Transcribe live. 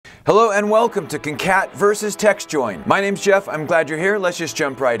Hello and welcome to CONCAT versus TEXTJOIN. My name's Jeff, I'm glad you're here, let's just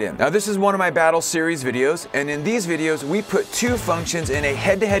jump right in. Now this is one of my battle series videos, and in these videos we put two functions in a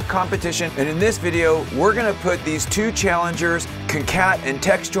head-to-head competition, and in this video we're going to put these two challengers, CONCAT and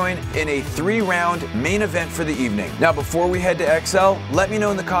TEXTJOIN, in a 3-round main event for the evening. Now before we head to Excel, let me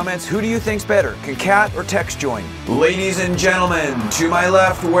know in the comments, who do you think's better, CONCAT or TEXTJOIN? Ladies and gentlemen, to my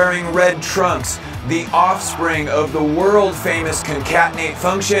left wearing red trunks, the offspring of the world-famous concatenate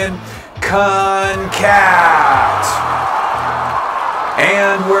function, CONCAT.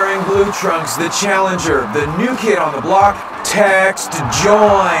 And wearing blue trunks, the challenger, the new kid on the block,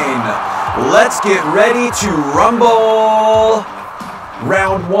 TEXTJOIN. Let's get ready to rumble.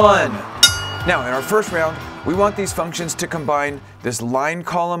 Round 1. Now, in our first round, we want these functions to combine this line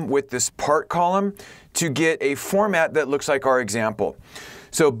column with this part column to get a format that looks like our example.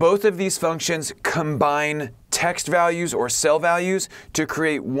 So both of these functions combine text values or cell values to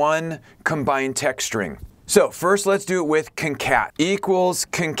create one combined text string. So first let's do it with CONCAT equals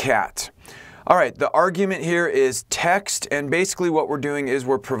CONCAT. All right, the argument here is text, and basically what we're doing is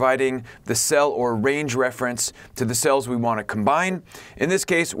we're providing the cell or range reference to the cells we want to combine. In this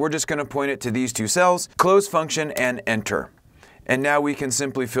case, we're just going to point it to these two cells, close function, and enter. And now we can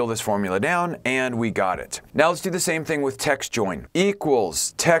simply fill this formula down, and we got it. Now let's do the same thing with TEXTJOIN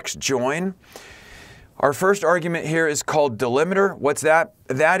equals TEXTJOIN. Our first argument here is called Delimiter. What's that?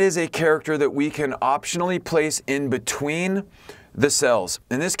 That is a character that we can optionally place in between the cells.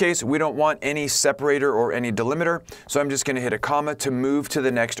 In this case, we don't want any separator or any delimiter, so I'm just going to hit a comma to move to the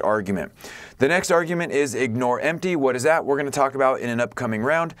next argument. The next argument is ignore empty. What is that? We're going to talk about in an upcoming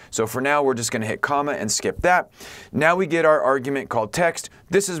round. So for now, we're just going to hit comma and skip that. Now we get our argument called text.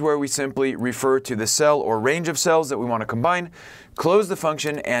 This is where we simply refer to the cell or range of cells that we want to combine, close the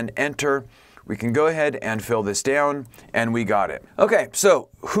function, and enter. We can go ahead and fill this down, and we got it. Okay, so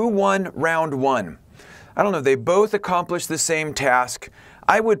who won round 1? I don't know, they both accomplished the same task.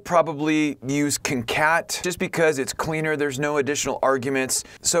 I would probably use CONCAT just because it's cleaner, there's no additional arguments.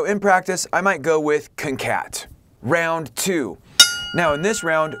 So in practice, I might go with CONCAT. Round 2. Now in this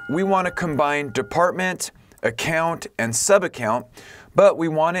round, we want to combine department, account, and subaccount, but we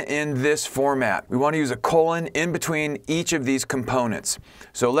want it in this format. We want to use a colon in between each of these components.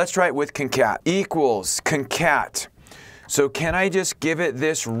 So let's try it with CONCAT equals CONCAT. So can I just give it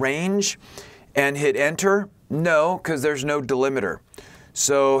this range and hit enter? No, because there's no delimiter.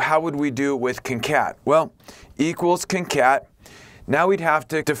 So how would we do it with CONCAT? Well, equals CONCAT. Now we'd have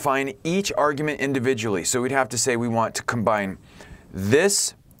to define each argument individually. So we'd have to say we want to combine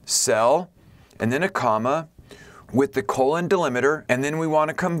this cell and then a comma with the colon delimiter, and then we want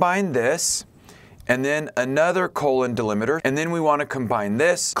to combine this and then another colon delimiter, and then we want to combine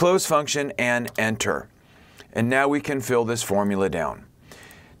this, close function, and enter. And now we can fill this formula down.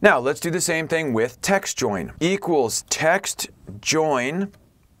 Now let's do the same thing with TEXTJOIN equals TEXTJOIN.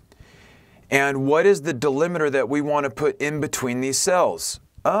 And what is the delimiter that we want to put in between these cells?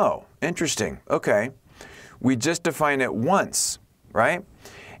 Oh, interesting. Okay. We just define it once, right?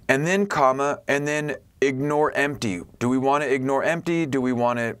 And then comma, and then ignore empty. Do we want to ignore empty? Do we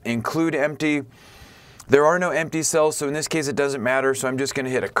want to include empty? There are no empty cells, so in this case it doesn't matter, so I'm just going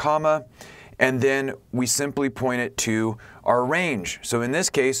to hit a comma, and then we simply point it to our range. So in this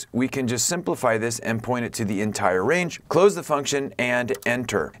case, we can just simplify this and point it to the entire range, close the function, and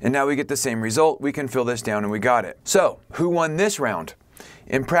enter. And now we get the same result. We can fill this down, and we got it. So who won this round?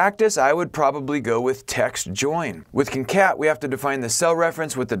 In practice, I would probably go with TEXTJOIN. With CONCAT, we have to define the cell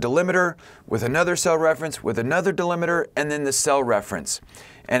reference with the delimiter, with another cell reference, with another delimiter, and then the cell reference.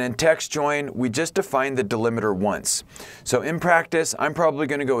 And in TEXTJOIN, we just define the delimiter once. So in practice, I'm probably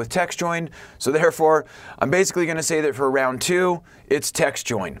going to go with TEXTJOIN. So therefore, I'm basically going to say that for round 2, it's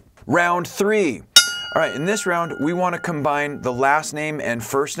TEXTJOIN. Round 3. All right, in this round, we want to combine the last name and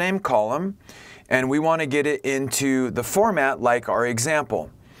first name column, and we want to get it into the format like our example.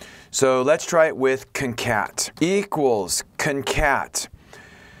 So let's try it with CONCAT equals CONCAT.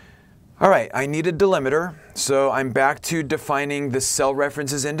 All right, I need a delimiter, so I'm back to defining the cell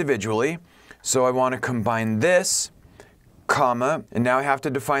references individually. So I want to combine this, comma, and now I have to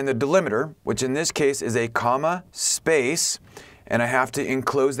define the delimiter, which in this case is a comma, space, and I have to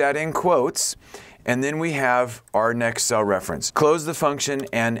enclose that in quotes, and then we have our next cell reference. Close the function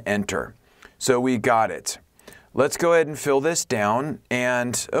and enter. So we got it. Let's go ahead and fill this down,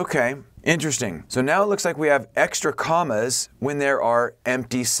 and okay, interesting. So now it looks like we have extra commas when there are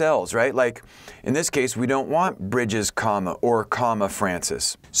empty cells, right? Like in this case, we don't want Bridges, comma, or comma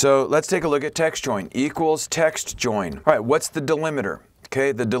Francis. So let's take a look at TEXTJOIN equals TEXTJOIN. All right, what's the delimiter?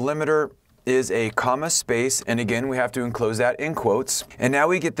 Okay, the delimiter is a comma space, and again, we have to enclose that in quotes. And now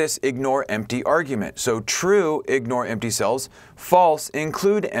we get this ignore empty argument. So true, ignore empty cells. False,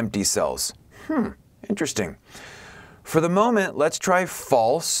 include empty cells. Interesting. For the moment, let's try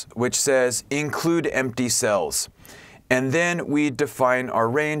false, which says include empty cells. And then we define our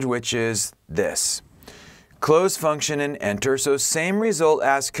range, which is this. Close function and enter. So same result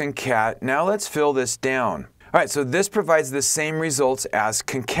as concat. Now let's fill this down. All right, so this provides the same results as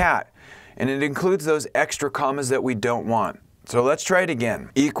concat. And it includes those extra commas that we don't want. So let's try it again.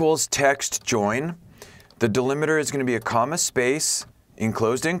 Equals text join. The delimiter is going to be a comma space,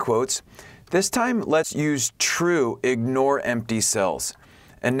 enclosed in quotes. This time, let's use true, ignore empty cells.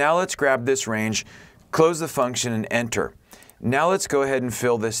 And now let's grab this range, close the function, and enter. Now let's go ahead and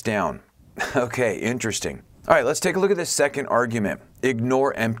fill this down. Okay, interesting. All right, let's take a look at the second argument,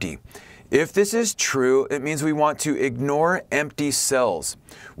 ignore empty. If this is true, it means we want to ignore empty cells,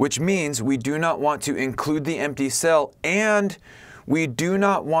 which means we do not want to include the empty cell, and we do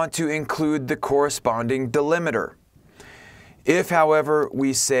not want to include the corresponding delimiter. If, however,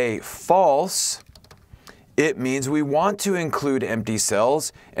 we say false, it means we want to include empty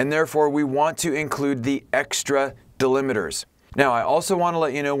cells, and therefore we want to include the extra delimiters. Now, I also want to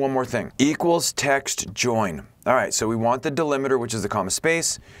let you know one more thing. Equals text join. All right, so we want the delimiter, which is the comma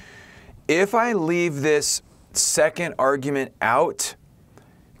space. If I leave this second argument out,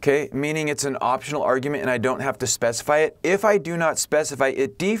 okay, meaning it's an optional argument and I don't have to specify it, if I do not specify,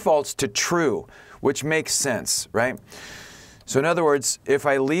 it defaults to true, which makes sense, right? So in other words, if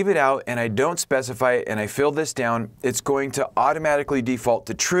I leave it out and I don't specify it and I fill this down, it's going to automatically default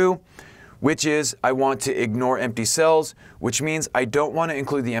to true, which is I want to ignore empty cells, which means I don't want to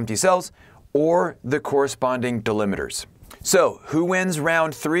include the empty cells or the corresponding delimiters. So who wins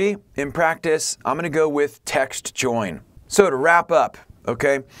round 3? In practice, I'm going to go with text join. So to wrap up,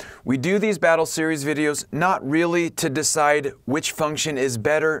 okay, we do these battle series videos not really to decide which function is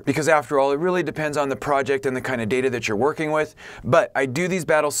better, because after all, it really depends on the project and the kind of data that you're working with. But I do these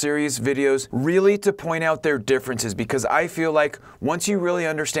battle series videos really to point out their differences, because I feel like once you really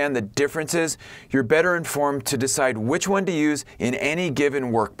understand the differences, you're better informed to decide which one to use in any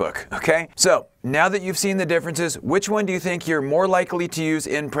given workbook, okay? So now that you've seen the differences, which one do you think you're more likely to use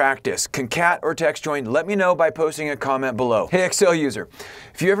in practice? Concat or TEXTJOIN? Let me know by posting a comment below. Hey Excel user,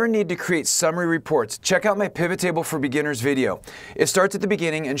 if you ever need to create summary reports, check out my pivot table for beginners video. It starts at the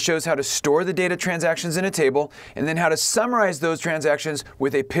beginning and shows how to store the data transactions in a table and then how to summarize those transactions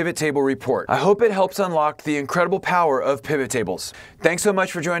with a pivot table report. I hope it helps unlock the incredible power of pivot tables. Thanks so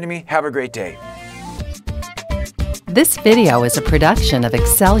much for joining me. Have a great day. This video is a production of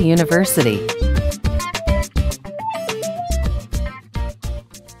Excel University.